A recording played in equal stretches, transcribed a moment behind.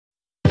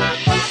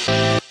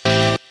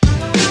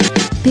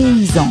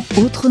Paysans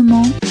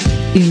autrement,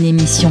 une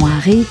émission à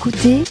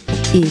réécouter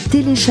et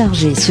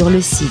télécharger sur le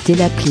site et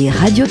l'appli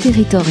Radio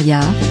Territoria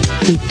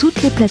et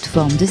toutes les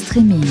plateformes de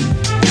streaming.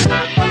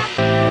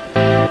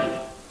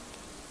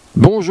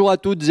 Bonjour à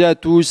toutes et à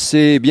tous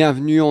et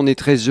bienvenue, on est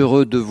très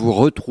heureux de vous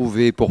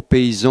retrouver pour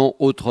Paysans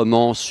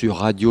autrement sur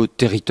Radio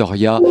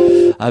Territoria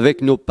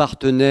avec nos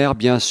partenaires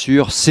bien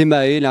sûr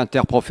SEMAE,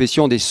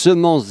 l'interprofession des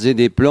semences et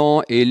des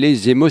plants et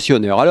les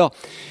émotionneurs. Alors,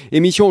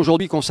 émission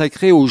aujourd'hui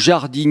consacrée aux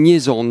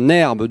jardiniers en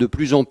herbe, de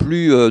plus en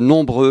plus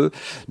nombreux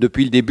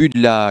depuis le début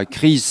de la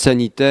crise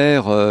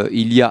sanitaire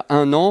il y a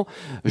un an.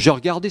 Je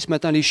regardais ce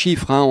matin les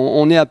chiffres,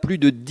 on est à plus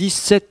de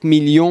 17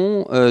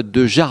 millions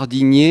de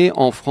jardiniers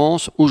en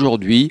France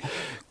aujourd'hui.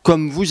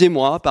 Comme vous et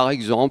moi, par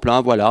exemple,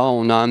 voilà,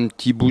 on a un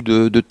petit bout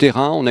de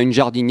terrain, on a une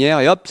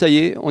jardinière et hop, ça y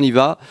est, on y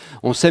va,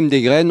 on sème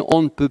des graines,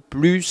 on ne peut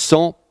plus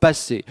s'en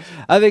passer.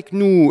 Avec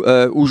nous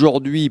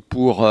aujourd'hui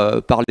pour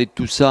parler de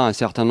tout ça, un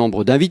certain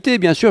nombre d'invités,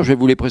 bien sûr, je vais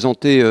vous les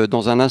présenter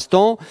dans un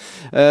instant.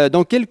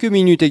 Dans quelques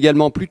minutes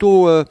également,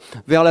 plutôt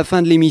vers la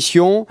fin de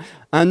l'émission,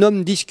 un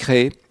homme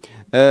discret,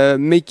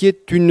 mais qui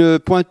est une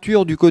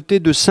pointure du côté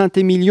de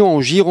Saint-Emilion en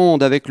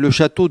Gironde avec le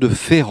château de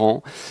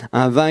Ferrand,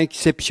 un vin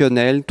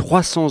exceptionnel,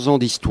 300 ans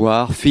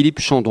d'histoire. Philippe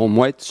Chandon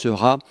Moet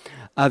sera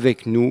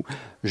avec nous,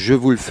 je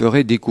vous le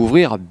ferai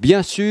découvrir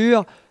bien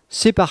sûr.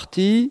 C'est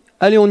parti,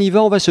 allez on y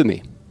va, on va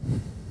semer.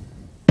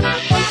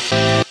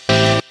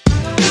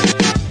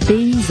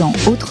 Paysans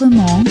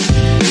autrement,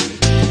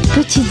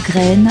 petite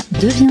graine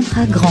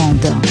deviendra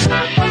grande.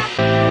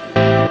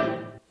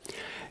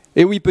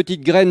 Et oui,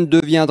 petite graine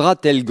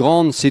deviendra-t-elle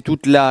grande? C'est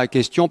toute la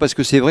question parce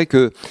que c'est vrai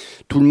que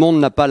tout le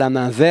monde n'a pas la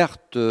main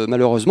verte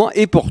malheureusement.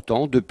 Et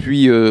pourtant,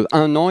 depuis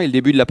un an et le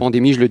début de la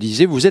pandémie, je le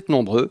disais, vous êtes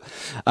nombreux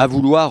à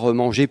vouloir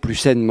manger plus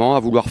sainement,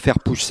 à vouloir faire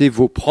pousser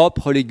vos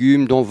propres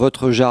légumes dans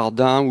votre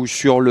jardin ou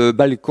sur le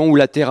balcon ou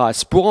la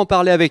terrasse. Pour en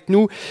parler avec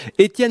nous,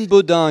 Etienne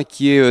Bodin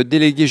qui est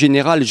délégué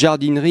général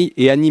jardinerie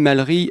et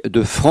animalerie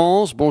de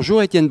France.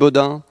 Bonjour Etienne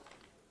Bodin.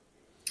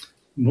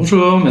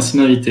 Bonjour, merci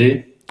de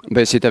m'inviter.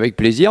 C'est avec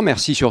plaisir.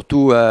 Merci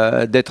surtout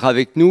d'être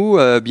avec nous,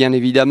 bien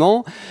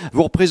évidemment.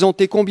 Vous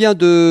représentez combien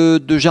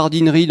de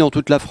jardineries dans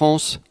toute la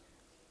France?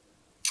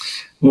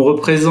 On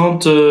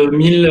représente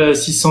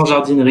 1600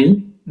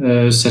 jardineries,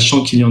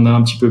 sachant qu'il y en a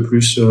un petit peu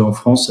plus en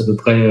France, à peu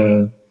près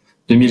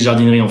 2000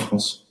 jardineries en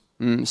France.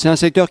 C'est un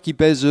secteur qui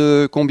pèse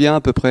combien à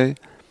peu près?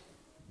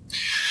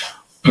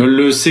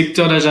 Le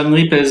secteur de la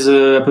jardinerie pèse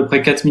à peu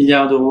près 4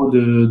 milliards d'euros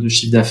de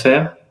chiffre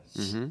d'affaires.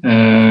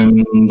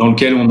 Dans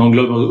lequel on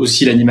englobe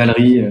aussi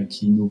l'animalerie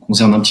qui nous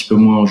concerne un petit peu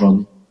moins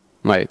aujourd'hui.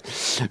 Ouais.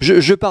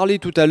 Je parlais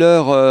tout à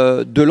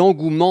l'heure de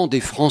l'engouement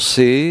des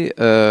Français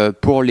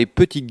pour les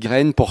petites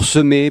graines, pour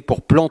semer,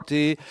 pour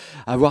planter,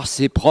 avoir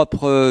ses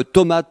propres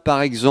tomates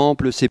par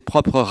exemple, ses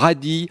propres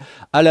radis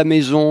à la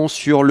maison,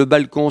 sur le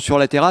balcon, sur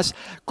la terrasse.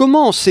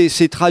 Comment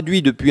c'est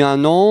traduit depuis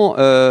un an,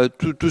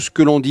 tout ce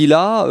que l'on dit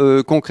là,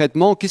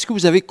 concrètement, qu'est-ce que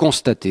vous avez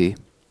constaté ?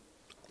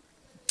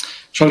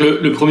 Je crois que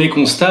le premier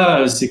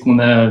constat, c'est qu'on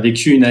a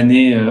vécu une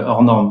année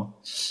hors norme.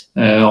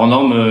 Hors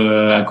norme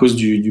à cause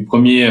des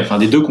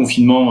deux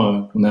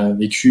confinements qu'on a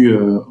vécu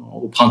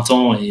au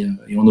printemps et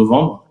en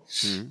novembre.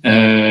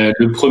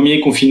 Le premier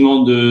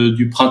confinement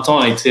du printemps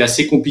a été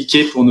assez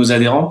compliqué pour nos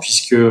adhérents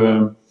puisque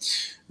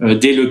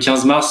dès le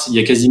 15 mars, il y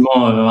a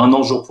quasiment un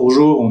an jour pour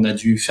jour, on a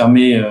dû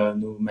fermer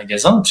nos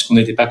magasins puisqu'on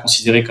n'était pas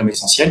considérés comme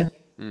essentiels.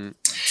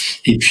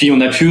 Et puis on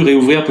a pu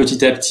réouvrir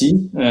petit à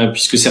petit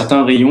puisque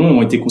certains rayons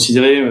ont été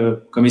considérés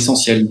comme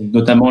essentiels,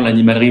 notamment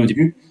l'animalerie au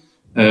début,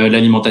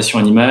 l'alimentation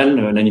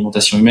animale,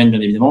 l'alimentation humaine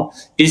bien évidemment,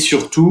 et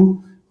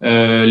surtout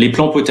les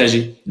plants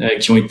potagers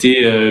qui ont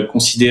été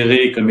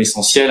considérés comme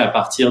essentiels à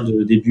partir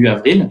de début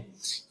avril.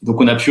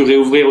 Donc on a pu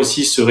réouvrir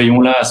aussi ce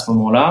rayon-là à ce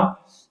moment-là,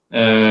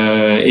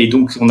 et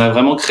donc on a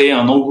vraiment créé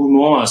un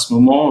engouement à ce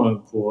moment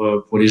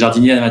pour les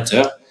jardiniers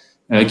amateurs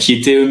qui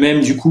étaient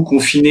eux-mêmes du coup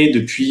confinés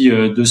depuis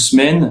 2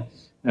 semaines.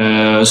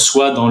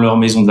 Soit dans leur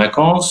maison de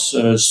vacances,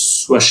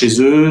 soit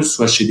chez eux,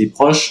 soit chez des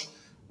proches.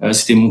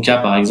 C'était mon cas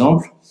par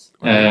exemple.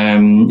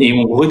 Et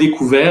on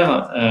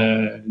redécouvert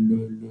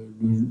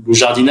le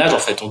jardinage en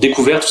fait. On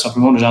découvert tout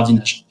simplement le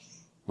jardinage.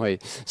 Oui,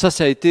 ça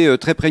a été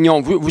très prégnant.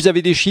 Vous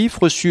avez des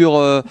chiffres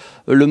sur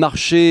le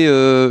marché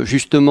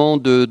justement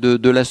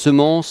de la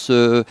semence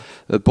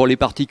pour les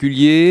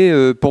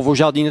particuliers, pour vos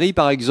jardineries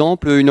par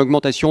exemple, une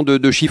augmentation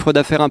de chiffre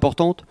d'affaires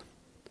importante?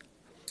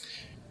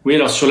 Oui,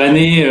 alors sur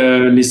l'année,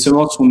 les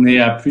semences, on est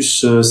à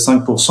plus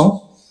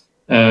 5%,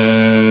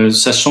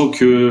 sachant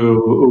que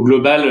au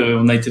global,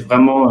 on a été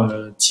vraiment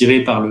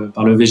tiré par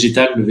le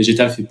végétal. Le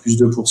végétal fait plus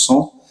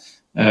 2%.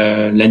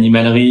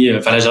 L'animalerie,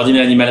 la jardinerie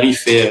et l'animalerie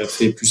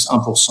fait plus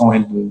 1%,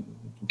 elle,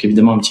 donc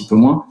évidemment un petit peu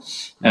moins.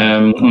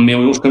 Mais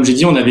comme j'ai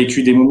dit, on a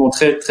vécu des moments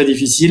très très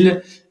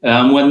difficiles.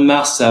 Un mois de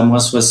mars à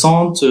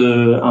 -60,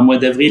 un mois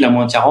d'avril à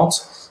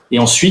 -40, et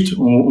ensuite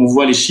on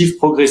voit les chiffres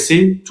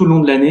progresser tout le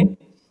long de l'année.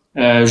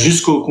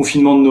 Jusqu'au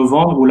confinement de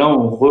novembre où là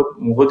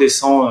on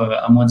redescend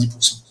à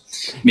 -10%.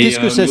 Mais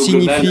qu'est-ce que ça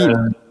signifie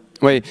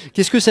Oui.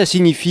 Qu'est-ce que ça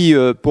signifie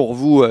pour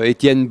vous,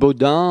 Etienne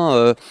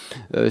Bodin,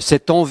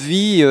 cette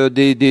envie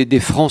des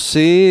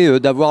Français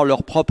d'avoir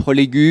leurs propres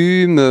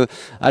légumes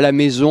à la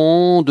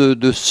maison,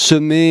 de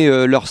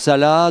semer leurs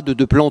salades,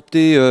 de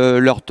planter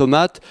leurs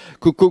tomates?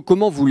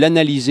 Comment vous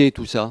l'analysez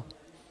tout ça?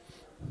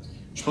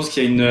 Je pense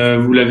qu'il y a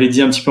vous l'avez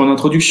dit un petit peu en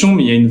introduction,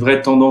 mais il y a une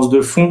vraie tendance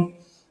de fond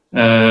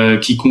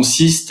qui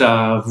consiste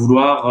à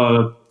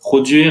vouloir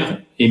produire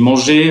et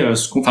manger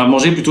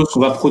manger plutôt ce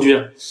qu'on va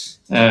produire.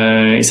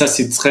 Et ça,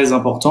 c'est très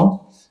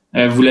important.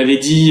 Vous l'avez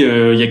dit,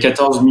 il y a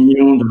 14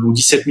 millions ou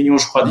 17 millions,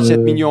 je crois,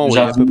 17 millions, de oui,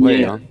 à peu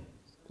près. Hein.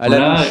 À la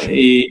voilà,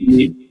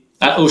 et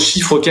au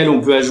chiffre auquel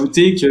on peut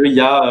ajouter qu'il y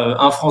a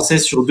un Français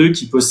sur deux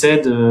qui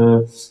possède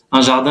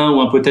un jardin ou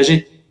un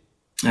potager.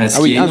 Ah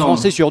oui, un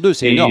Français sur deux,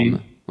 c'est énorme.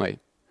 Ouais.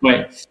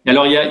 Ouais. Et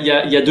alors il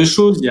y a deux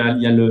choses. Il y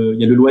a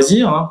le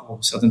loisir. Hein. Pour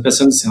certaines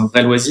personnes, c'est un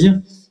vrai loisir,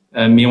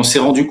 mais on s'est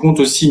rendu compte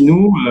aussi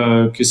nous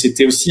que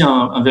c'était aussi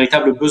un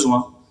véritable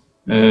besoin.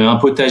 Un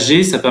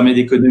potager, ça permet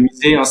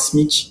d'économiser un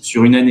SMIC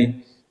sur une année.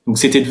 Donc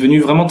c'était devenu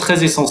vraiment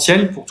très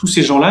essentiel pour tous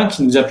ces gens-là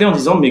qui nous appelaient en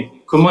disant mais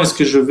comment est-ce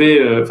que je vais,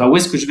 où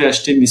est-ce que je vais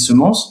acheter mes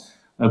semences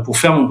pour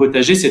faire mon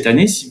potager cette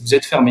année si vous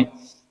êtes fermé.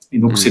 Et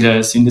donc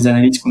c'est une des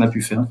analyses qu'on a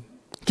pu faire.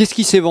 Qu'est-ce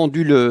qui s'est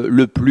vendu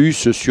le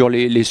plus sur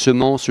les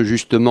semences,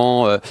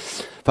 justement?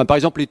 Par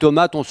exemple, les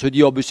tomates, on se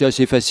dit oh, ben, c'est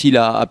assez facile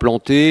à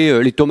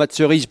planter. Les tomates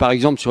cerises, par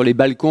exemple, sur les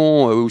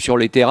balcons ou sur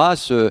les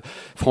terrasses,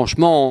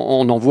 franchement,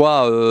 on en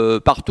voit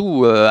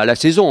partout à la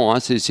saison. Hein.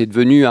 C'est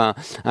devenu un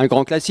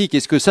grand classique.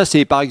 Est-ce que ça,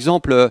 c'est, par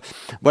exemple,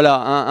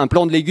 voilà, un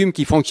plant de légumes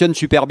qui fonctionne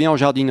super bien en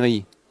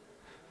jardinerie?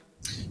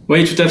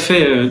 Oui, tout à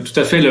fait,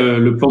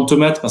 le plant de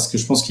tomate, parce que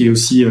je pense qu'il est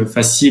aussi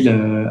facile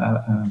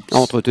à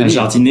entretenir, à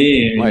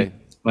jardiner. Ouais.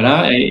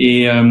 Voilà,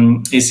 et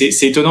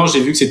c'est étonnant.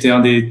 J'ai vu que c'était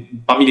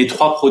parmi les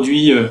 3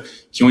 produits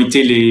qui ont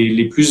été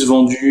les plus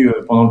vendus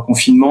pendant le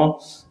confinement.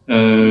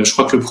 Je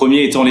crois que le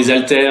premier étant les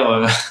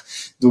haltères.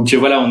 Donc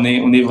voilà, on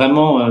est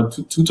vraiment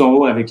tout en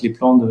haut avec les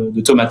plants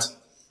de tomates.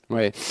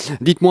 Ouais.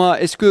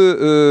 Dites-moi, est-ce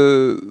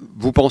que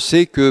vous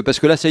pensez que, parce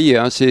que là ça y est,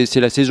 hein, c'est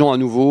la saison à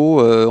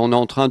nouveau, on est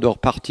en train de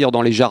repartir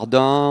dans les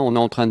jardins, on est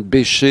en train de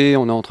bêcher,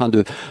 on est en train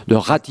de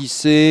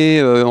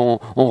ratisser,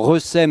 on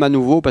ressème à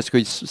nouveau parce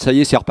que ça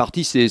y est, c'est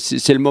reparti,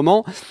 c'est le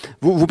moment.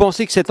 Vous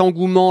pensez que cet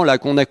engouement là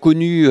qu'on a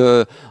connu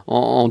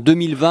en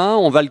 2020,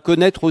 on va le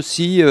connaître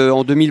aussi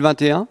en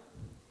 2021?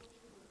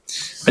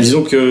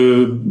 Disons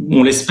que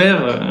on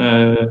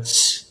l'espère.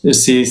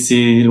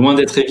 C'est loin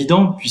d'être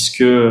évident puisque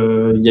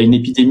il y a une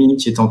épidémie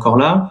qui est encore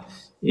là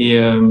et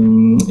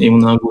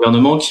on a un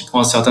gouvernement qui prend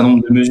un certain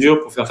nombre de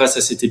mesures pour faire face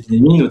à cette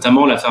épidémie,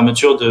 notamment la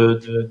fermeture de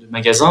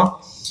magasins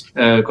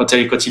quand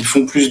ils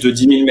font plus de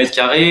 10 000 mètres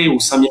carrés ou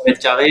 5 000 mètres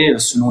carrés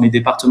selon les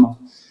départements.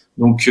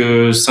 Donc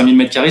 5 000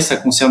 mètres carrés, ça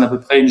concerne à peu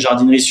près une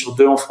jardinerie sur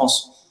 2 en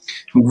France.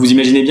 Donc vous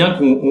imaginez bien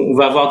qu'on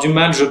va avoir du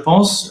mal, je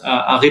pense,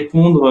 à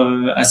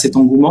répondre à cet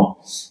engouement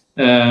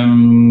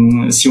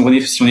si on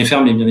est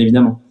fermé, bien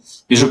évidemment.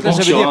 Et je pense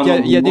qu'il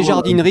y a des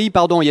jardineries,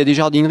 il y a des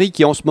jardineries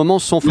qui en ce moment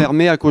sont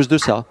fermées à cause de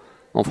ça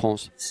en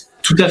France.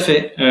 Tout à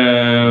fait.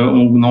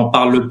 On en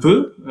parle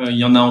peu. Il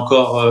y en a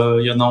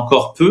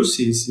encore peu.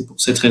 C'est pour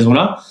cette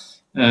raison-là.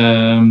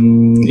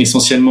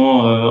 Essentiellement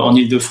en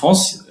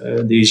Île-de-France,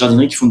 des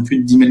jardineries qui font de plus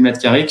de 10 000 mètres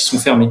carrés qui sont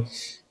fermées.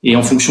 Et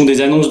en fonction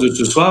des annonces de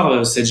ce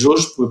soir, cette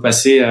jauge peut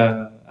passer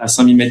à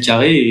 5 000 mètres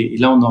carrés. Et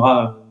là, on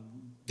aura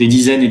des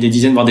dizaines et des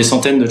dizaines, voire des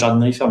centaines de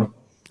jardineries fermées.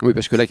 Oui,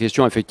 parce que la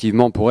question,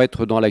 effectivement, pour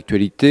être dans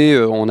l'actualité,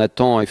 on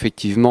attend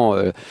effectivement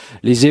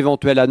les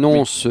éventuelles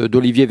annonces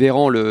d'Olivier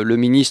Véran, le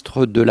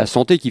ministre de la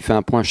Santé, qui fait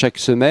un point chaque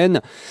semaine.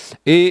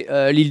 Et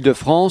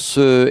l'Île-de-France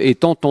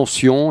est en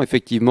tension,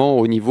 effectivement,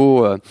 au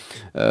niveau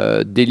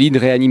des lits de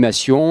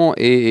réanimation.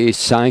 Et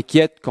ça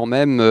inquiète quand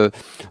même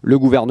le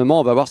gouvernement.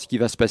 On va voir ce qui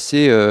va se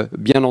passer,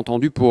 bien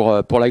entendu,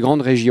 pour la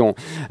grande région.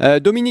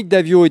 Dominique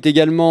Daviot est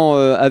également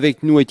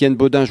avec nous. Etienne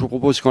Bodin, je vous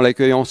propose qu'on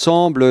l'accueille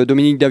ensemble.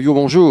 Dominique Daviot,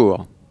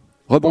 bonjour.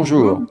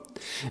 Rebonjour.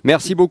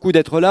 Merci beaucoup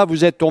d'être là.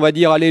 Vous êtes, on va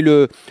dire,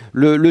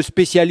 le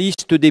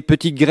spécialiste des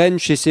petites graines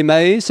chez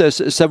SEMAE.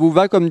 Ça vous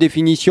va comme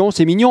définition?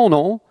 C'est mignon,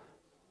 non?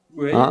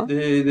 Oui, hein?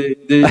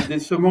 des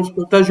semences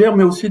potagères,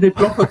 mais aussi des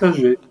plants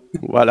potagers.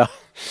 Voilà.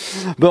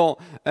 Bon,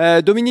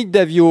 Dominique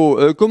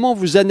Daviot, comment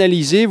vous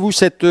analysez, vous,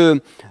 cette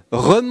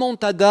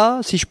remontada,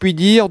 si je puis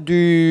dire,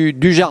 du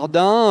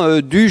jardin,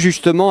 due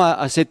justement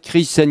à cette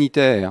crise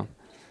sanitaire?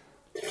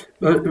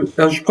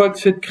 Je crois que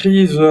cette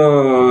crise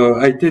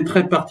a été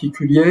très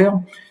particulière.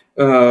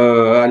 Elle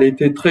a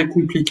été très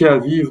compliquée à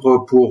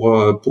vivre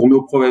pour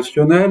nos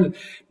professionnels,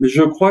 mais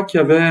je crois qu'il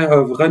y avait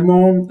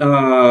vraiment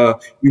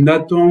une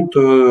attente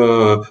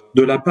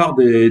de la part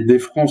des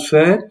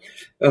Français.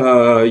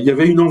 Il y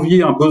avait une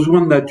envie, un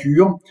besoin de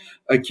nature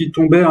qui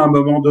tombait à un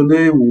moment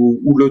donné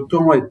où le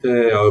temps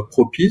était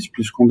propice,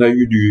 puisqu'on a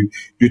eu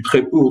du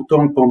très beau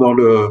temps pendant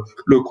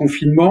le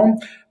confinement.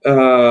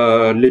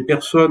 Les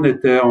personnes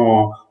étaient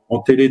en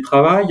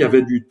télétravail, il y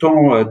avait du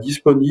temps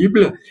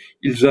disponible,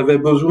 ils avaient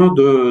besoin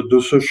de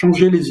se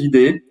changer les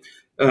idées,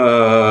 il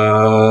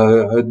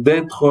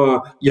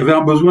y avait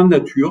un besoin de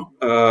nature,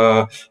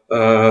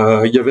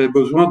 il y avait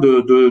besoin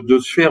de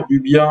se faire du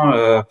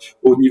bien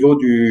au niveau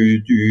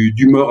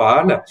du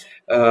moral,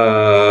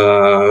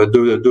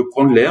 de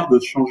prendre l'air, de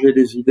changer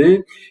les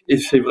idées. Et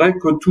c'est vrai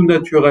que tout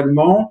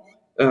naturellement,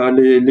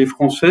 les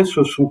Français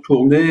se sont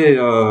tournés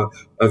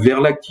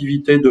vers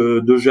l'activité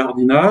de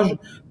jardinage,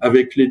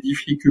 avec les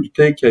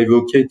difficultés qu'a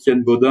évoqué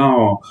Etienne Bodin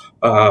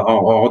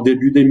en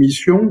début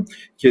d'émission,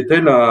 qui était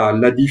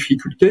la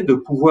difficulté de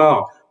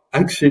pouvoir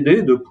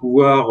accéder, de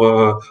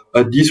pouvoir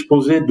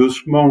disposer de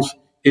semences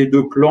et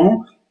de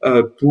plants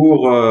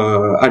pour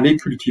aller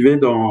cultiver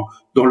dans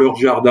leur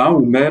jardin,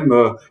 ou même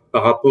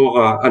par rapport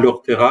à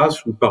leur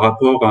terrasse, ou par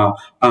rapport à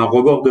un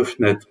rebord de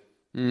fenêtre.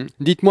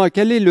 Dites-moi,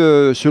 quel est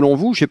selon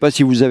vous, je ne sais pas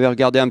si vous avez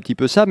regardé un petit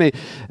peu ça, mais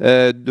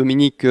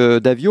Dominique,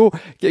 Daviot,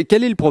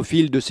 quel est le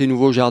profil de ces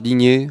nouveaux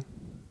jardiniers?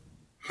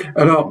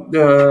 Alors,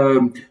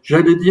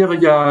 j'allais dire,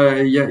 il y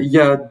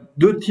a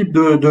deux types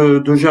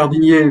de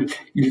jardiniers.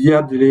 Il y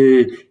a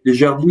les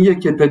jardiniers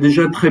qui étaient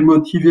déjà très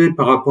motivés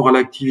par rapport à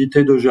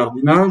l'activité de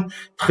jardinage,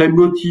 très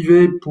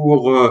motivés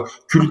pour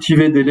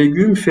cultiver des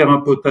légumes, faire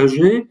un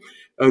potager,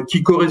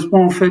 qui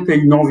correspond en fait à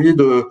une envie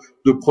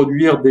de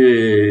produire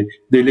des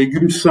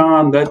légumes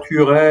sains,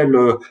 naturels,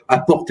 à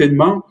portée de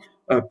main,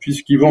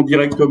 puisqu'ils vont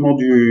directement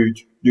du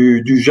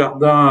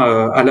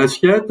jardin à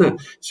l'assiette.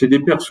 C'est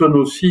des personnes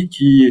aussi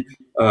qui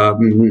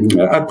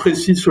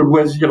apprécient ce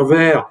loisir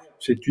vert.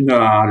 C'est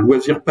un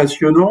loisir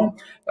passionnant,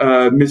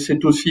 mais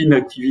c'est aussi une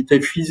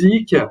activité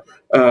physique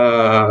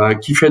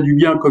qui fait du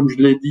bien, comme je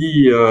l'ai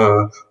dit,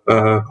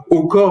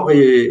 au corps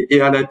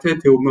et à la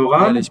tête et au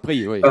moral. À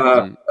l'esprit, oui.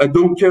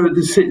 Donc,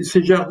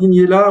 ces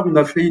jardiniers-là, on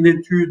a fait une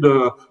étude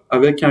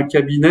avec un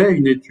cabinet,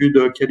 une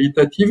étude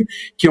qualitative,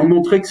 qui ont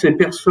montré que ces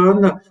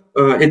personnes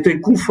étaient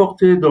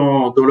confortées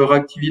dans leur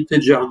activité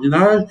de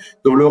jardinage,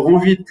 dans leur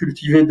envie de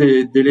cultiver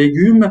des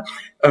légumes,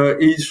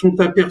 et ils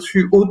sont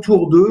aperçus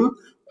autour d'eux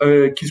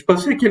qu'il se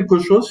passait quelque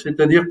chose,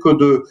 c'est-à-dire que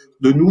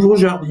de nouveaux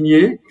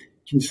jardiniers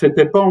qui ne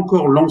s'étaient pas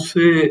encore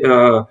lancés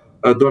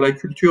dans la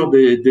culture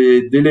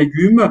des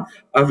légumes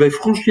avaient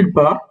franchi le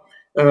pas,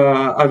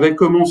 avaient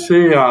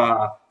commencé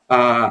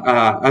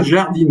à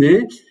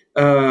jardiner,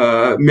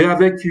 mais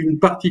avec une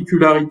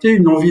particularité,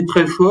 une envie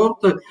très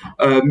forte,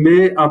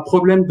 mais un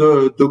problème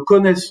de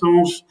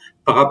connaissance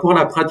par rapport à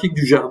la pratique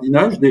du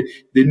jardinage,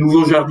 des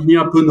nouveaux jardiniers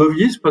un peu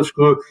novices, parce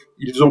que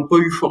ils n'ont pas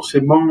eu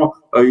forcément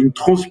une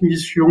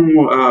transmission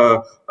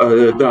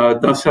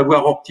d'un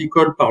savoir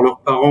horticole par leurs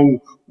parents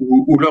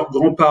ou leurs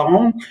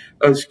grands-parents,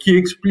 ce qui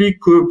explique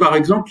que, par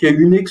exemple, il y a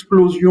eu une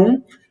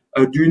explosion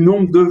du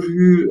nombre de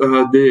vues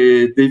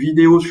des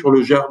vidéos sur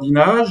le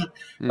jardinage,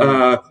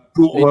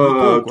 pour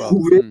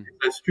trouver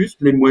les astuces,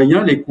 les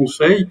moyens, les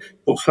conseils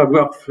pour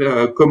savoir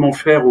comment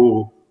faire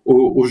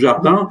au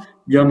jardin.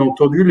 Bien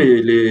entendu,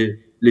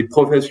 les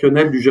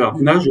professionnels du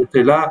jardinage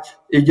étaient là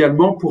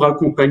également pour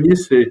accompagner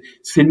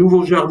ces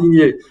nouveaux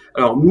jardiniers.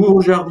 Alors,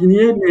 nouveaux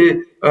jardiniers, mais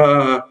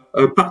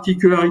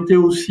particularité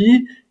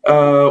aussi,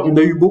 on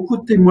a eu beaucoup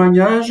de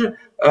témoignages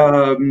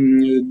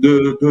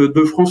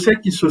de Français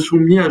qui se sont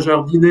mis à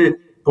jardiner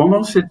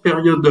pendant cette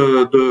période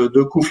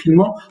de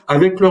confinement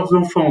avec leurs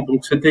enfants.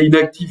 Donc, c'était une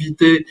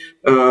activité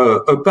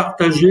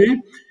partagée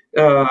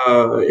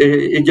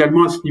et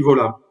également à ce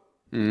niveau-là.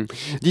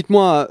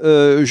 Dites-moi,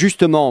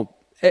 justement,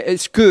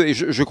 est-ce que,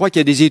 je crois qu'il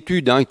y a des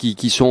études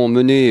qui sont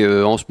menées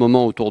en ce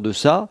moment autour de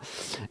ça,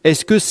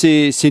 est-ce que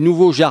ces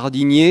nouveaux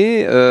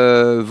jardiniers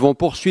vont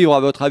poursuivre, à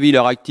votre avis,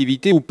 leur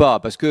activité ou pas?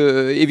 Parce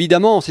que,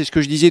 évidemment, c'est ce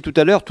que je disais tout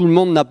à l'heure, tout le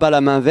monde n'a pas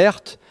la main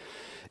verte.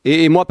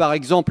 Et moi, par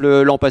exemple,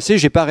 l'an passé,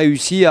 j'ai pas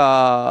réussi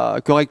à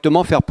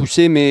correctement faire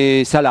pousser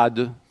mes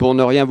salades, pour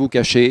ne rien vous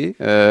cacher.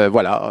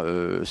 Voilà,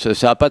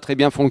 ça a pas très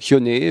bien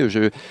fonctionné.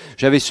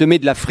 J'avais semé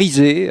de la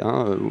frisée,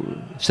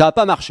 ça a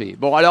pas marché.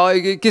 Bon, alors,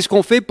 qu'est-ce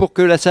qu'on fait pour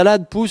que la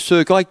salade pousse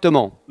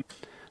correctement,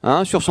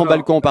 sur son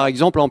balcon, par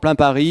exemple, en plein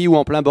Paris, ou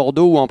en plein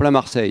Bordeaux, ou en plein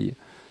Marseille?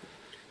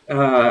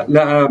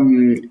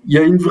 Il y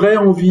a une vraie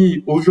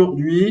envie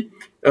aujourd'hui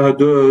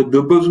de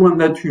besoin de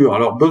nature.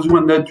 Alors,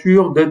 besoin de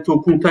nature, d'être au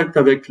contact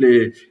avec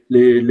les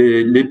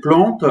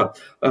plantes.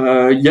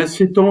 Il y a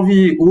cette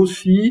envie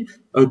aussi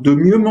de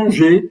mieux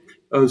manger.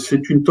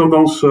 C'est une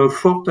tendance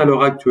forte à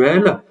l'heure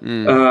actuelle,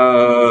 de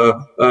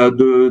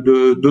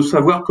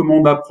savoir comment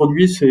on a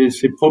produit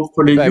ses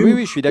propres légumes.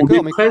 Oui, je suis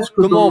d'accord, mais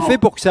comment on fait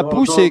pour que ça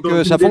pousse et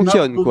que ça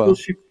fonctionne, quoi?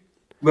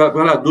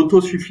 Voilà,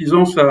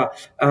 d'autosuffisance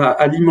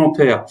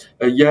alimentaire.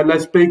 Il y a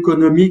l'aspect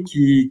économique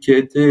qui a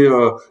été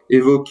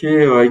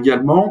évoqué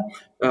également.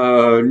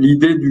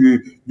 L'idée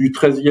du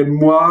 13e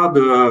mois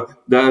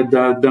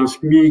d'un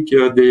SMIC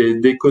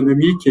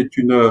d'économie qui est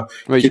une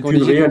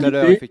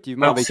réalité.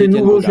 Alors, ces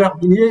nouveaux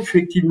jardiniers,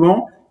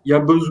 effectivement, il y a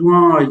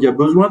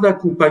besoin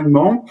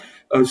d'accompagnement.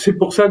 C'est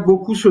pour ça que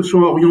beaucoup se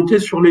sont orientés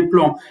sur les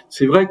plants.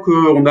 C'est vrai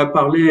qu'on a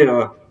parlé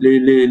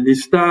les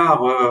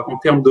stars en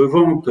termes de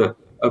vente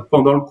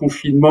pendant le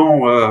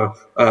confinement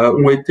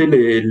ont été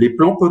les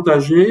plants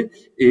potagers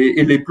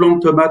et les plants de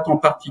tomates en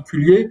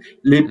particulier,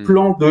 les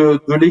plants de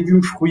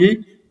légumes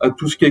fruits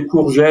tout ce qui est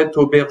courgettes,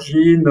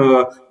 aubergines,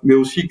 mais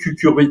aussi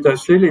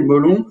cucurbitacées, les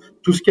melons,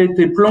 tout ce qui a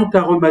été plantes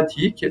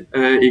aromatiques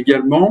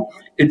également,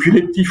 et puis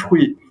les petits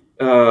fruits,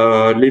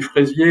 les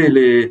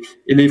fraisiers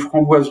et les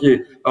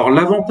framboisiers. Alors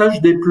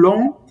l'avantage des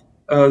plants,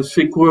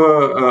 c'est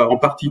que, en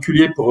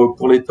particulier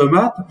pour les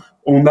tomates,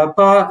 on n'a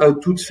pas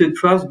toute cette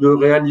phase de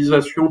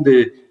réalisation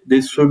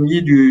des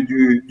semis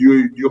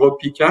du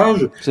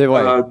repiquage. C'est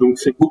vrai. Donc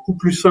c'est beaucoup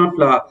plus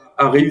simple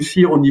à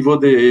réussir au niveau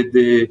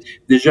des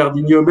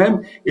jardiniers eux-mêmes.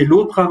 Et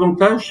l'autre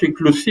avantage, c'est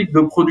que le cycle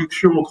de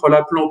production entre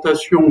la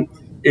plantation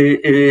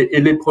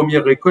et les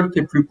premières récoltes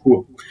est plus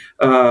court.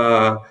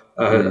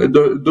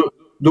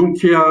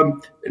 Donc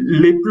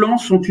les plants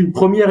sont une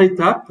première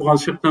étape pour un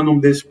certain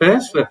nombre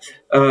d'espèces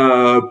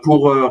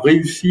pour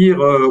réussir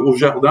au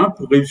jardin,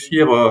 pour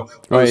réussir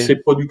ces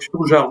productions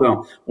au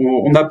jardin.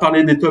 On a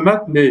parlé des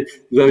tomates, mais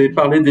vous avez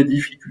parlé des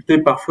difficultés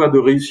parfois de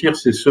réussir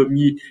ces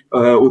semis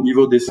au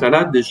niveau des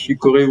salades, des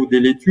chicorées ou des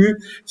laitues.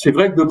 C'est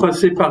vrai que de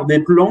passer par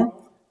des plants,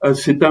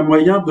 c'est un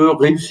moyen de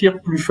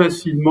réussir plus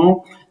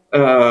facilement.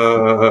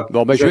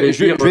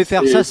 Je vais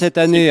faire ça cette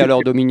année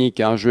alors, Dominique.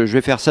 Hein, je vais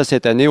faire ça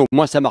cette année. Au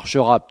moins, ça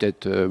marchera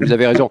peut-être. Vous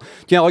avez raison.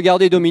 Tiens,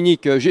 regardez,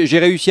 Dominique. J'ai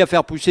réussi à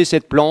faire pousser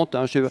cette plante.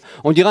 Hein,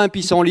 on dirait un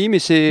pissenlit, mais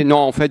c'est non.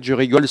 En fait, je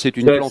rigole. C'est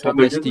une plante en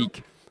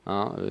plastique.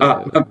 Hein,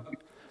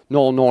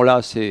 non,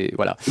 là, c'est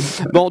voilà.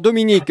 Bon,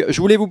 Dominique, je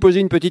voulais vous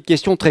poser une petite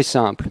question très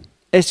simple.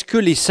 Est-ce que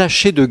les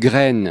sachets de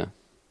graines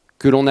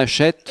que l'on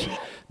achète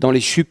dans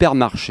les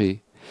supermarchés,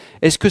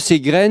 est-ce que ces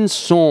graines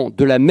sont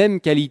de la même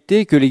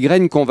qualité que les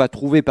graines qu'on va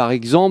trouver, par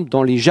exemple,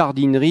 dans les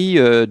jardineries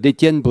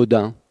d'Etienne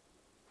Bodin ?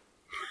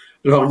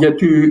 Alors, il y a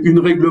une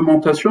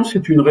réglementation,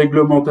 c'est une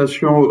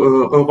réglementation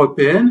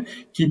européenne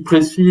qui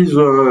précise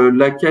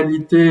la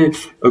qualité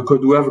que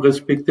doivent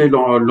respecter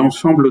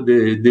l'ensemble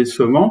des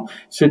semences.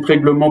 Cette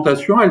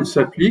réglementation, elle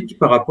s'applique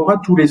par rapport à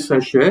tous les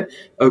sachets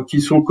qui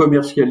sont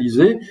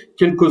commercialisés,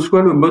 quel que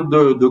soit le mode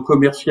de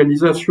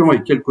commercialisation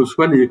et quels que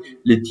soient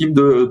les types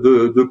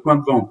de points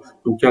de vente.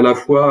 Donc, à la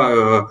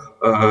fois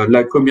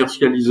la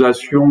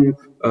commercialisation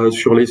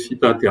sur les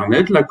sites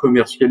internet, la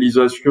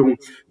commercialisation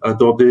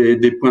dans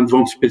des points de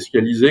vente spécialisés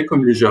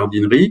comme les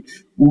jardineries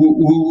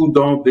ou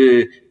dans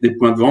des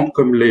points de vente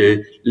comme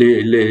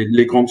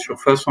les grandes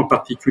surfaces en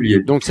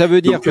particulier. Donc ça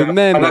veut dire que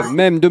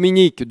même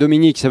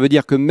Dominique, ça veut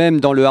dire que même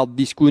dans le hard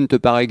discount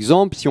par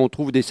exemple, si on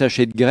trouve des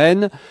sachets de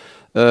graines,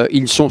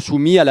 ils sont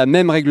soumis à la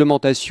même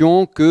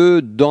réglementation que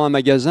dans un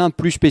magasin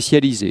plus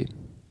spécialisé.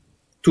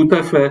 Tout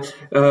à fait.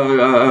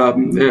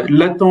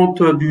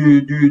 L'attente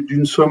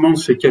d'une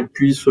semence, c'est qu'elle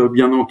puisse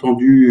bien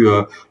entendu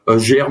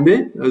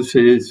germer.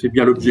 C'est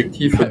bien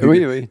l'objectif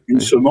d'une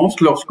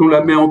semence. Lorsqu'on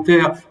la met en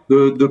terre,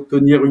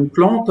 d'obtenir une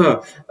plante,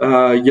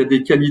 il y a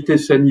des qualités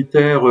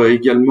sanitaires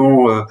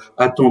également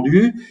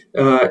attendues.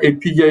 Et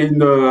puis il y a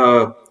une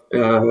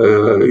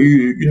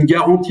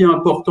garantie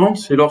importante,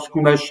 c'est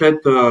lorsqu'on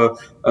achète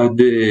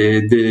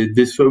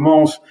des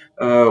semences,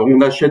 on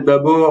achète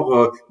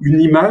d'abord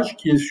une image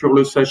qui est sur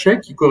le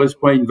sachet, qui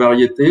correspond à une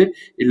variété,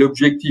 et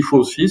l'objectif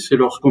aussi, c'est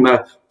lorsqu'on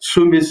a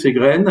semé ces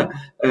graines,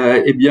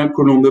 eh bien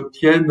que l'on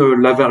obtienne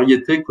la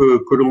variété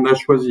que l'on a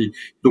choisie.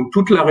 Donc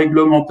toute la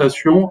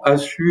réglementation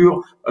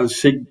assure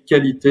ces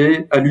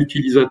qualités à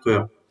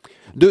l'utilisateur.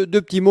 Deux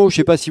petits mots, je ne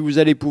sais pas si vous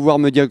allez pouvoir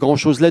me dire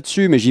grand-chose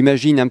là-dessus, mais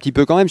j'imagine un petit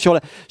peu quand même sur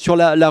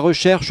la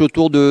recherche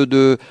autour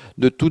de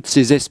toutes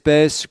ces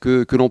espèces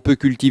que l'on peut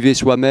cultiver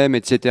soi-même,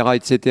 etc.,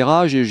 etc.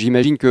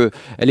 J'imagine qu'elle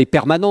est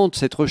permanente,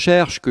 cette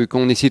recherche,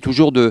 qu'on essaie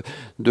toujours de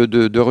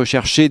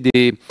rechercher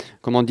des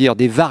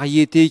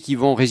variétés qui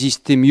vont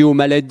résister mieux aux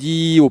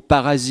maladies, aux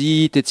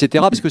parasites,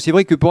 etc. Parce que c'est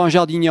vrai que pour un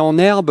jardinier en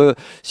herbe,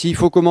 s'il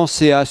faut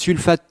commencer à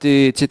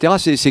sulfater,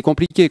 etc., c'est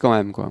compliqué quand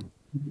même, quoi.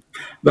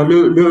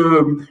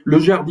 Le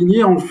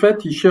jardinier, en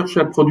fait, il cherche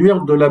à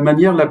produire de la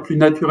manière la plus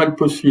naturelle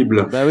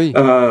possible. Oui.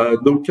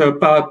 Donc,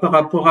 par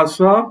rapport à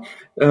ça,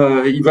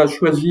 il va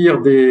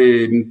choisir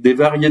des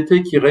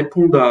variétés qui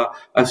répondent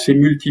à ces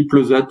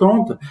multiples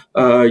attentes.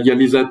 Il y a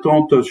les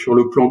attentes sur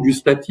le plan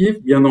gustatif,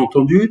 bien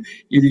entendu.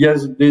 Il y a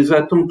des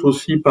attentes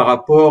aussi par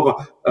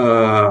rapport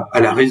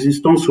à la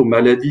résistance aux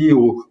maladies,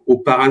 aux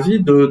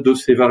parasites de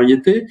ces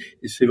variétés.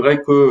 Et c'est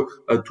vrai que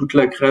toute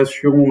la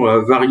création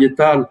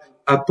variétale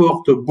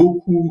apporte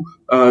beaucoup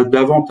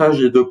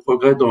d'avantages et de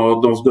progrès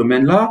dans ce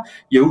domaine-là.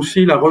 Il y a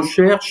aussi la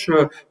recherche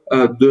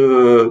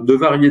de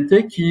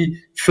variétés qui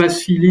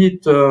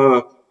facilitent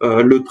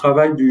le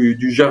travail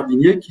du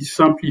jardinier, qui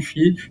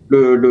simplifie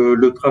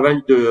le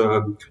travail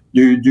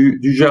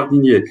du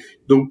jardinier.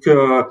 Donc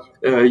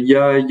il y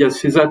a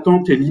ces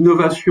attentes, et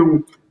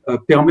l'innovation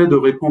permet de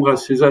répondre à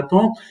ces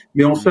attentes,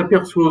 mais on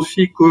s'aperçoit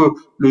aussi que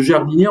le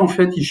jardinier, en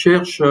fait, il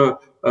cherche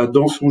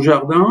dans son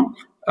jardin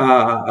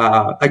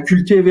à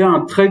cultiver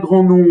un très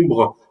grand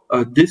nombre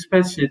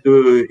d'espèces et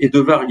de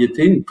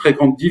variétés, une très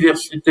grande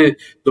diversité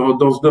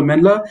dans ce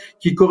domaine-là,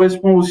 qui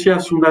correspond aussi à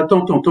son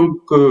attente en tant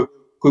que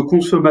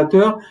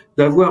consommateur,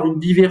 d'avoir une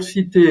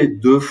diversité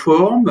de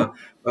formes,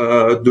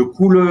 de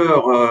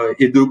couleurs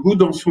et de goûts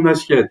dans son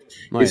assiette.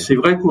 Ouais. Et c'est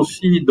vrai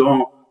qu'aussi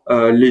dans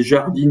les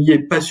jardiniers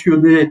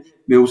passionnés,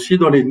 mais aussi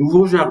dans les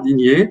nouveaux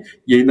jardiniers.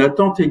 Il y a une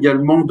attente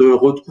également de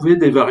retrouver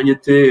des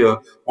variétés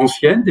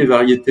anciennes, des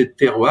variétés de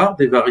terroir,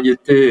 des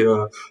variétés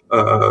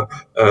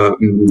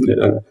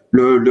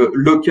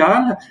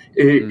locales.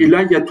 Et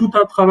là, il y a tout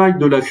un travail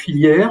de la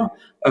filière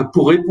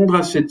pour répondre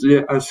à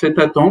cette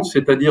attente,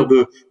 c'est-à-dire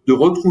de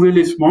retrouver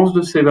les semences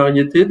de ces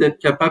variétés, d'être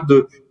capable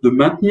de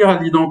maintenir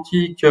à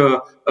l'identique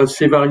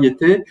ces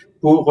variétés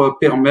pour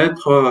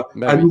permettre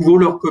à nouveau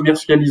leur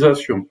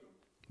commercialisation.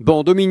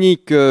 Bon,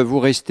 Dominique, vous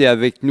restez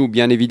avec nous,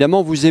 bien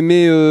évidemment. Vous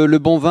aimez le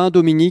bon vin,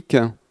 Dominique?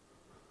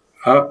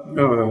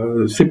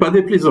 C'est pas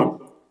déplaisant.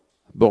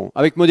 Bon,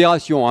 avec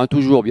modération, hein,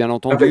 toujours, bien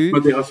entendu. Avec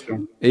modération.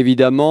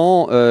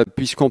 Évidemment,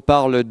 puisqu'on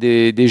parle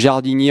des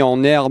jardiniers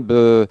en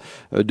herbe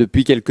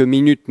depuis quelques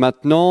minutes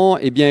maintenant,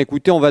 eh bien,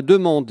 écoutez, on va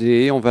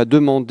demander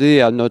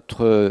à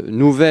notre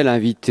nouvel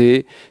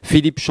invité,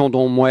 Philippe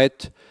Chandon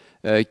Moet,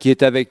 qui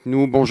est avec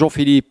nous. Bonjour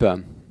Philippe.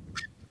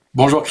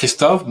 Bonjour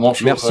Christophe.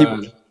 Bonjour.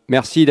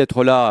 Merci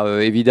d'être là,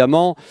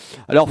 évidemment.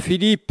 Alors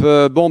Philippe,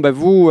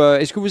 vous,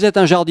 est-ce que vous êtes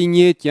un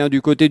jardinier, tiens,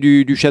 du côté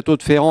du château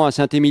de Ferrand à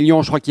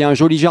Saint-Emilion? Je crois qu'il y a un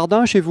joli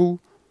jardin chez vous.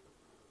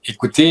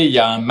 Écoutez, il y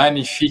a un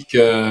magnifique,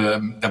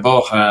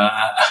 d'abord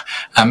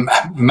un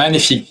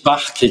magnifique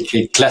parc qui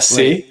est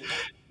classé.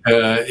 Oui.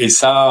 Et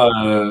ça,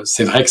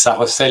 c'est vrai que ça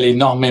recèle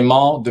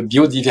énormément de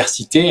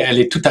biodiversité. Elle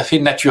est tout à fait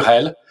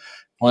naturelle.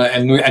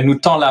 Elle nous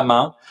tend la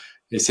main.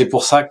 Et c'est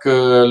pour ça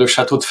que le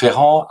château de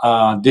Ferrand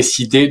a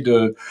décidé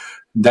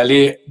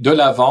d'aller de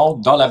l'avant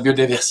dans la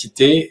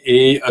biodiversité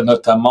et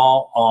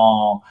notamment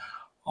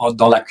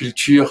dans la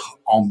culture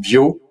en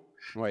bio,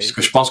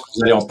 puisque je pense que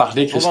vous allez en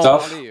parler,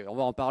 Christophe. On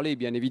va en parler,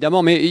 bien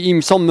évidemment, mais il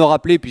me semble me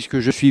rappeler, puisque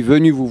je suis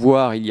venu vous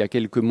voir il y a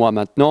quelques mois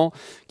maintenant,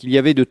 qu'il y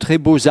avait de très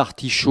beaux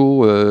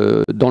artichauts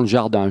dans le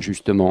jardin,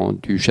 justement,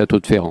 du château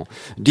de Ferrand.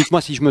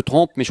 Dites-moi si je me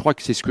trompe, mais je crois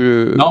que c'est ce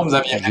que... Non, vous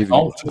aviez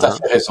raison, tout à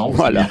fait raison.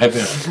 Voilà.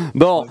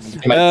 Bon,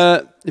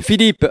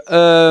 Philippe,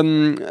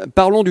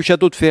 parlons du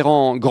château de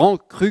Ferrand. Grand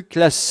cru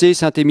classé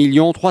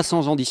Saint-Emilion,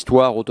 300 ans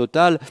d'histoire au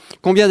total.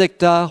 Combien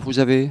d'hectares vous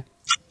avez ?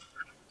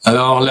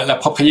 Alors, la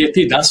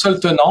propriété d'un seul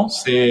tenant,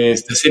 c'est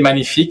assez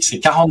magnifique, c'est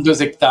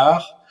 42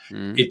 hectares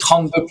et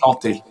 32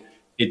 plantés.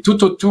 Et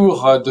tout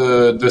autour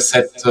de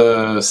cette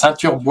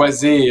ceinture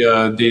boisée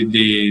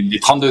des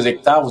 32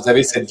 hectares, vous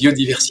avez cette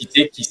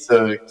biodiversité qui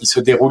se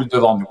déroule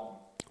devant nous.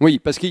 Oui,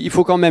 parce qu'il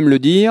faut quand même le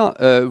dire,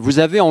 vous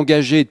avez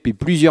engagé depuis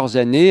plusieurs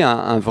années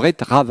un vrai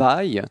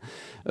travail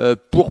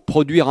pour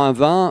produire un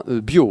vin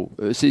bio.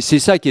 C'est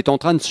ça qui est en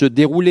train de se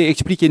dérouler.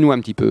 Expliquez-nous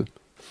un petit peu.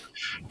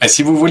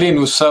 Si vous voulez,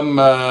 nous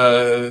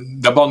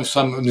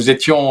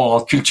étions en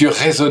culture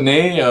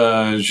raisonnée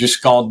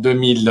jusqu'en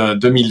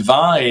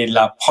 2020 et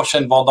la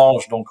prochaine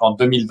vendange, donc en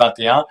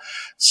 2021,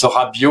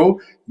 sera bio,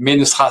 mais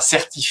ne sera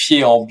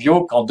certifiée en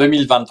bio qu'en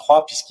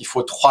 2023, puisqu'il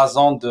faut 3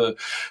 ans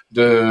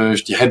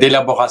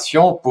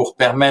d'élaboration pour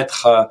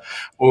permettre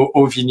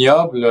aux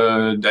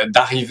vignobles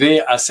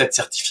d'arriver à cette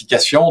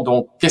certification.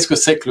 Donc, qu'est-ce que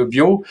c'est que le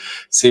bio?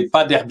 C'est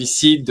pas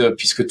d'herbicides,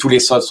 puisque tous les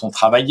sols sont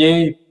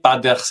travaillés, pas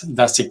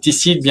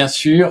d'insecticides, bien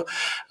sûr,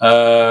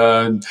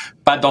 pas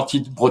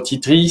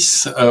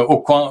d'antibrotitrices,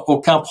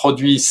 aucun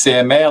produit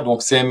CMR.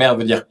 Donc, CMR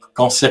veut dire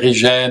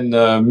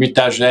cancérigène,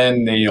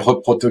 mutagène et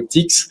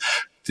reprotoxique.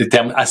 Des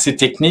termes assez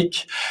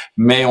techniques,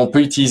 mais on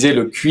peut utiliser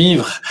le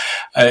cuivre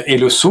et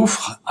le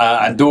soufre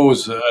à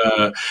dose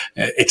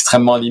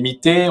extrêmement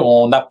limitée.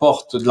 On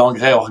apporte de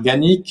l'engrais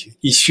organique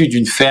issu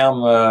d'une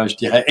ferme,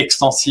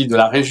 extensive de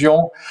la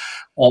région.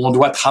 On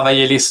doit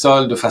travailler les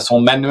sols de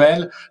façon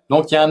manuelle.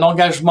 Donc, il y a un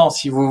engagement,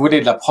 si vous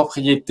voulez, de la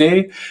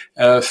propriété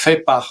fait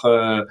par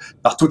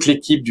toute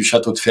l'équipe du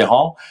château de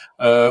Ferrand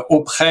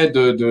auprès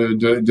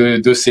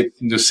de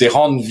ces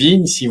rangs de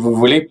vignes, si vous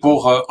voulez,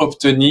 pour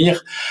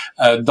obtenir,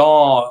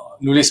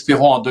 nous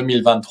l'espérons en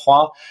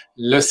 2023,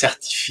 le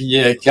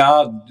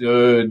certificat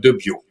de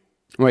bio.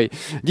 Oui.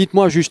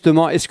 Dites-moi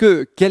justement, est-ce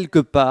que quelque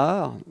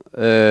part,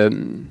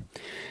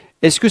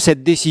 est-ce que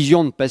cette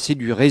décision de passer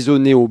du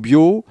raisonné au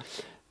bio,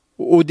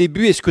 au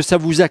début, est-ce que ça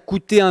vous a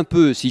coûté un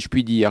peu, si je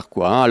puis dire,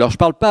 quoi, hein? Alors, je ne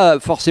parle pas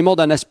forcément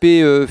d'un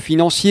aspect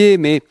financier,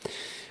 mais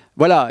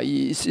voilà,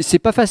 c'est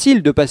pas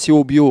facile de passer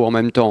au bio en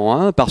même temps,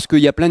 hein, parce qu'il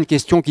y a plein de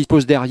questions qui se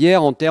posent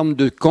derrière en termes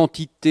de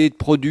quantité de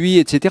produits,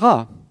 etc.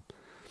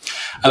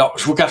 Alors,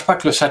 je vous cache pas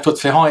que le château de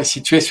Ferrand est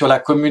situé sur la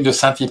commune de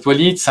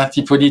Saint-Hippolyte.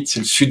 Saint-Hippolyte,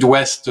 c'est le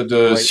sud-ouest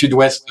de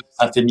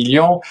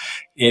Saint-Emilion.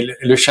 Et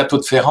le château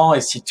de Ferrand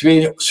est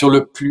situé sur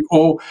le plus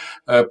haut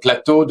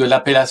plateau de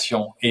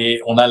l'appellation.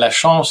 Et on a la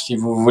chance, si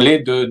vous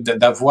voulez,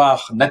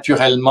 d'avoir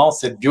naturellement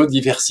cette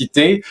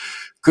biodiversité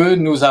que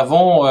nous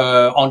avons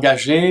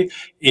engagé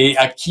et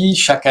acquis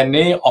chaque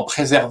année en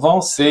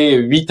préservant ces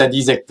 8 à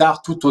 10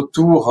 hectares tout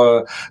autour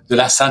de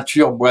la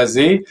ceinture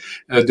boisée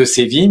de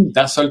ces vignes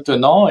d'un seul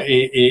tenant.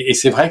 Et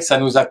c'est vrai que ça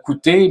nous a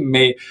coûté,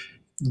 mais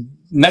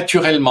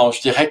naturellement, je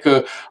dirais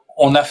que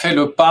on a fait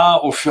le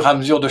pas au fur et à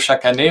mesure de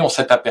chaque année. On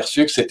s'est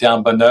aperçu que c'était un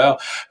bonheur.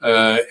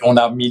 On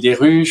a mis des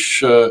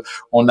ruches,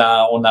 on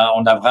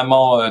a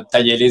vraiment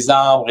taillé les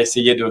arbres,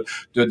 essayé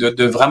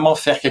de vraiment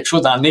faire quelque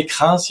chose, un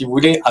écrin, si vous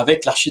voulez,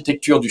 avec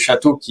l'architecture du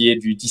château qui est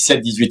du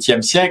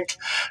 17-18e siècle.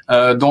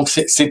 Donc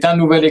c'est un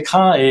nouvel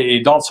écrin et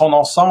dans son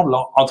ensemble,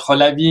 entre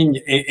la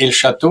vigne et le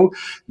château,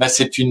 ben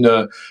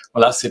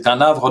c'est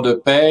un havre de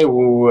paix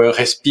où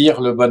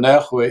respire le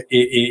bonheur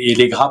et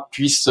les grappes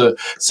puissent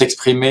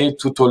s'exprimer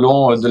tout au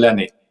long de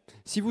l'année.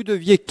 Si vous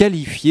deviez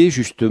qualifier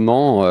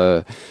justement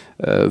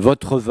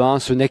votre vin,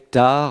 ce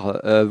nectar,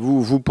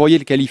 vous pourriez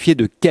le qualifier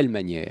de quelle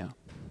manière?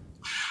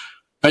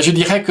 Ben, je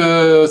dirais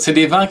que c'est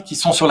des vins qui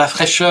sont sur la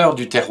fraîcheur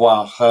du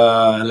terroir.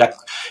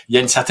 Il y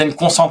a une certaine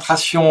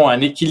concentration,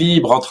 un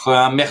équilibre entre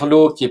un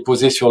merlot qui est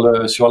posé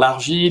sur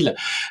l'argile,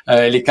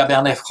 les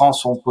cabernets francs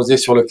sont posés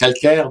sur le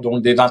calcaire,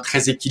 donc des vins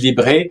très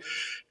équilibrés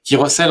qui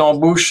recèlent en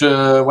bouche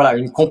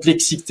une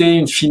complexité,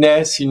 une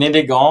finesse, une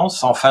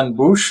élégance en fin de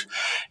bouche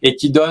et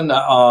qui donne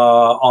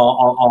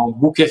en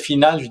bouquet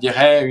final, je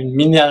dirais, une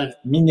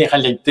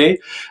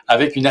minéralité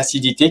avec une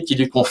acidité qui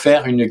lui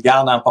confère une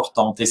garde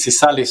importante. Et c'est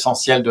ça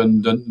l'essentiel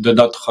de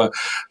notre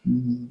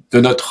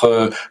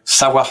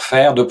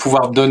savoir-faire, de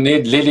pouvoir donner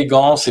de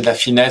l'élégance et de la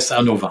finesse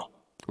à nos vins.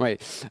 Ouais.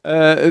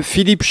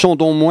 Philippe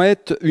Chandon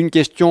Moet, une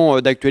question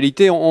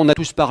d'actualité. On a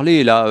tous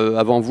parlé là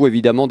avant vous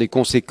évidemment des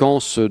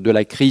conséquences de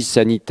la crise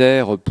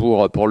sanitaire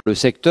pour le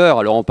secteur.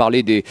 Alors on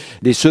parlait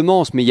des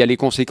semences, mais il y a les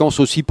conséquences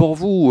aussi pour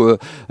vous,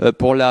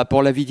 pour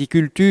la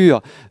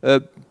viticulture.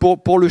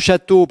 Pour le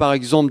château par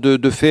exemple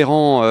de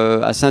Ferrand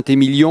à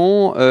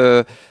Saint-Emilion.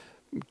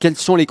 Quelles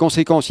sont les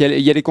conséquences?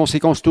 Il y a les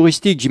conséquences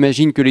touristiques.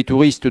 J'imagine que les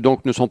touristes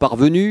donc ne sont pas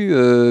revenus,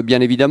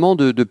 bien évidemment,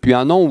 depuis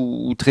un an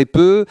ou très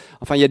peu.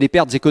 Enfin, il y a des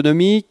pertes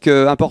économiques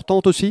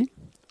importantes aussi.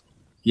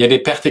 Il y a des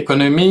pertes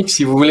économiques.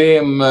 Si vous voulez,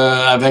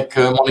 avec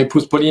mon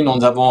épouse Pauline,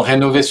 nous avons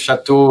rénové ce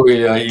château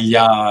il y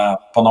a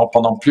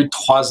pendant plus de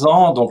 3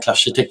 ans. Donc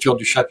l'architecture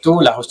du château,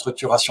 la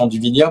restructuration du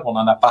vignoble, on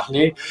en a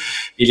parlé.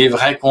 Il est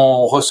vrai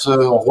qu'on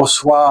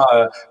reçoit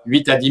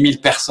 8 à 10 000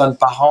 personnes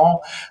par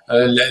an.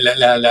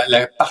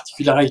 La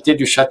particularité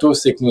du château,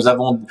 c'est que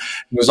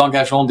nous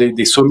engageons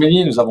des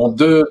sommeliers. Nous avons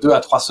 2 à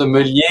 3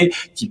 sommeliers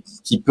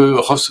qui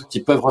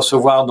peuvent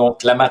recevoir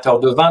donc l'amateur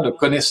de vin,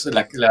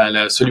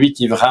 celui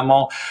qui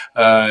vraiment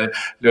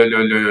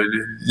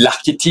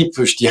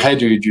l'archétype, je dirais,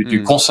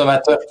 du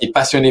consommateur qui est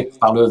passionné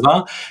par le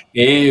vin.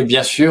 Et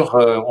bien sûr,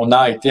 on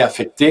a été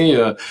affecté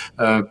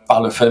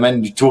par le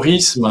phénomène du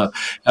tourisme.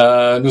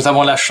 Nous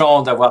avons la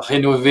chance d'avoir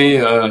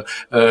rénové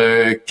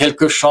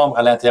quelques chambres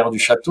à l'intérieur du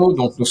château.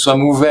 Donc, nous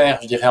sommes ouverts,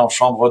 je dirais, en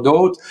chambre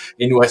d'hôtes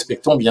et nous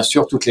respectons bien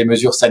sûr toutes les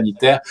mesures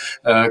sanitaires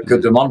que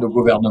demande le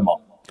gouvernement.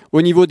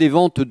 Au niveau des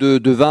ventes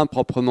de vins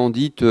proprement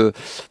dites,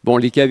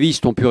 les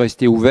cavistes ont pu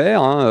rester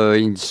ouverts, hein,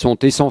 ils sont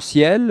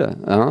essentiels,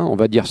 hein, on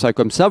va dire ça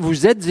comme ça.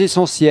 Vous êtes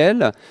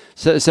essentiels,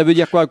 ça veut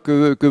dire quoi?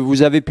 Que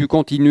vous avez pu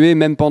continuer,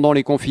 même pendant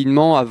les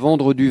confinements, à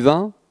vendre du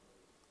vin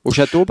au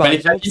château, par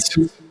exemple?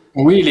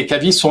 Oui, les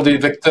cavistes sont des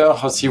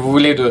vecteurs, si vous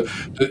voulez,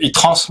 ils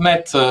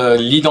transmettent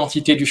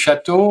l'identité du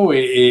château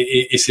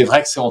et c'est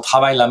vrai que on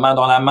travaille la main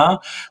dans la main.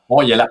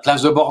 Bon, il y a la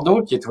place de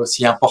Bordeaux qui est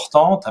aussi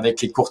importante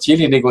avec les courtiers,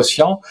 les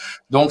négociants.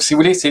 Donc, si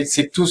vous voulez,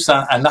 c'est tous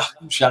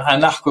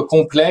un arc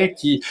complet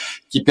qui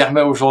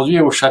permet aujourd'hui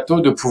au château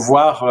de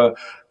pouvoir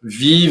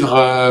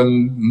vivre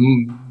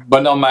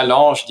bon an mal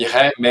an, je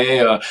dirais,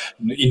 mais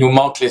il nous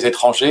manque les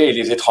étrangers et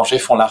les étrangers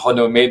font la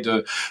renommée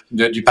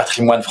du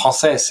patrimoine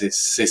français.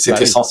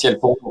 C'est essentiel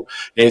pour nous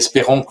et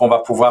espérons qu'on va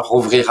pouvoir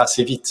rouvrir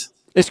assez vite.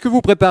 Est-ce que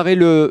vous préparez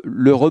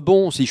le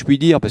rebond, si je puis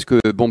dire, parce que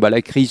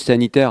la crise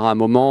sanitaire à un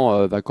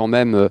moment va quand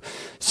même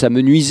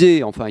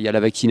s'amenuiser. Enfin, il y a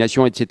la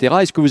vaccination, etc.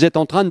 Est-ce que vous êtes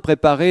en train de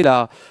préparer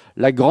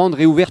la grande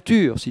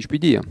réouverture, si je puis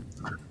dire?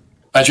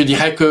 Je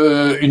dirais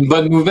que une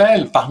bonne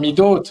nouvelle parmi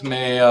d'autres,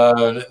 mais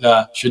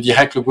je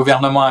dirais que le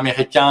gouvernement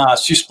américain a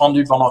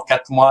suspendu pendant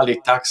 4 mois les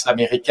taxes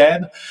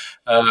américaines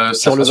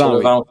sur le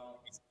vin.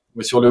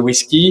 Sur le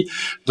whisky.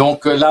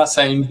 Donc là,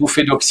 ça a une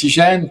bouffée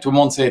d'oxygène. Tout le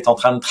monde est en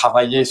train de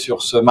travailler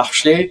sur ce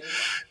marché.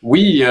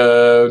 Oui,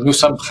 nous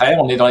sommes prêts.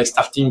 On est dans les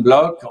starting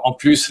blocks. En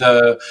plus,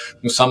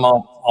 nous sommes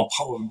en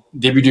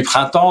début du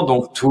printemps,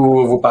 donc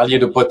vous parliez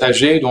de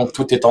potager, donc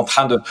tout est en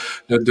train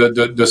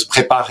de se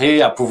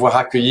préparer à pouvoir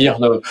accueillir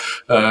nos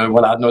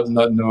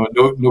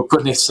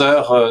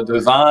connaisseurs de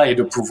vin et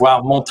de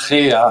pouvoir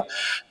montrer à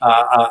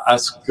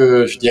ce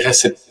que je dirais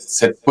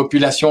cette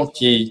population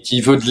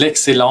qui veut de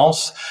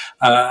l'excellence,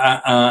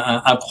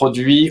 un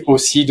produit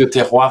aussi de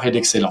terroir et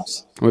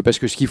d'excellence. Oui, parce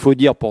que ce qu'il faut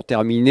dire pour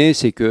terminer,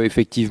 c'est que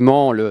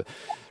effectivement le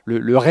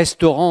le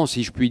restaurant,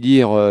 si je puis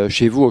dire,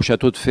 chez vous au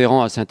château de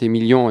Ferrand à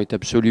Saint-Emilion est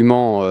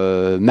absolument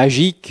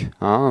magique,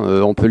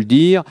 hein, on peut le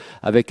dire,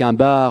 avec un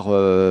bar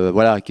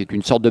voilà, qui est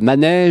une sorte de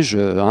manège.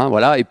 Hein,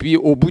 voilà. Et puis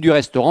au bout du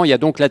restaurant, il y a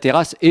donc la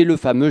terrasse et le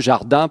fameux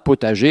jardin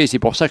potager. Et c'est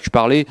pour ça que je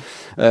parlais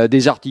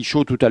des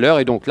artichauts tout à l'heure.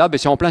 Et donc là,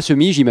 c'est en plein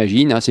semis,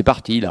 j'imagine. Hein, c'est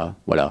parti là.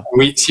 Voilà.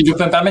 Oui, si je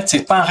peux me permettre,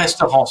 c'est pas un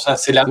restaurant, ça.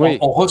 C'est là oui.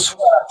 On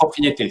reçoit la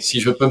propriété, si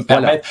je peux me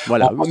permettre.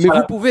 Voilà. Mais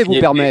vous pouvez vous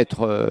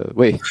permettre.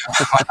 Oui.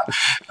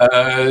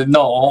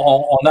 Non,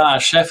 on a un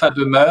chef à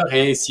demeure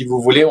et si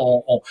vous voulez,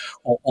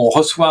 on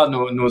reçoit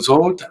nos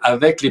hôtes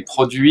avec les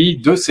produits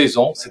de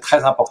saison. C'est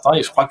très important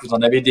et je crois que vous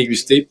en avez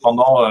dégusté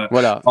pendant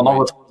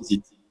votre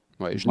visite.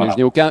 Ouais, je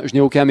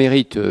n'ai aucun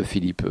mérite,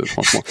 Philippe,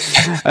 franchement.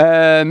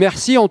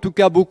 Merci en tout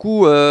cas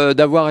beaucoup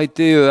d'avoir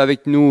été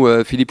avec nous,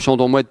 Philippe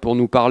Chandon Moet, pour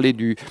nous parler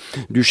du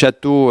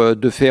château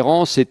de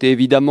Ferrand. C'était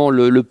évidemment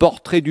le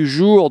portrait du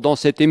jour dans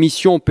cette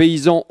émission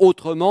Paysans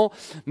Autrement.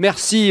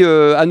 Merci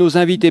à nos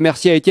invités,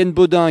 merci à Etienne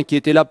Bodin qui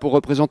était là pour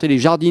représenter les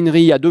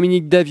jardineries, à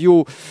Dominique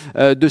Daviot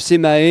de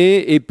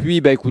SEMAE. Et puis,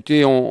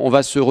 écoutez, on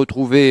va se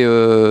retrouver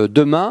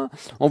demain.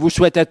 On vous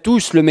souhaite à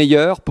tous le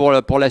meilleur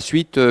pour la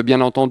suite, bien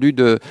entendu,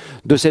 de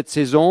cette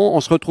saison.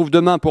 On se retrouve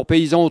demain pour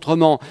Paysans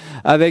Autrement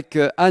avec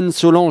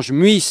Anne-Solange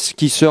Muis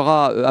qui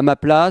sera à ma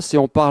place et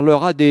on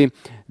parlera des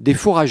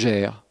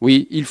fourragères.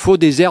 Oui, il faut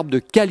des herbes de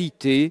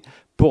qualité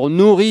pour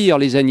nourrir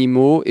les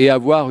animaux et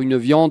avoir une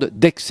viande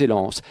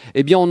d'excellence.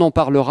 Eh bien, on en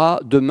parlera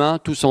demain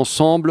tous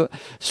ensemble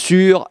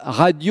sur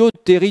Radio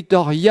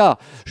Territoria.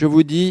 Je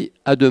vous dis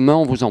à demain,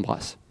 on vous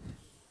embrasse.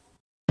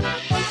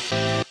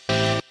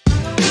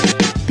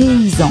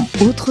 Paysans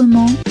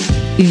Autrement,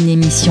 une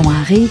émission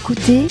à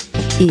réécouter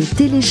et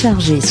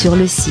télécharger sur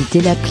le site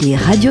et l'appli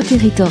Radio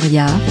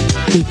Territoria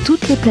et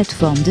toutes les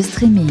plateformes de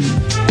streaming.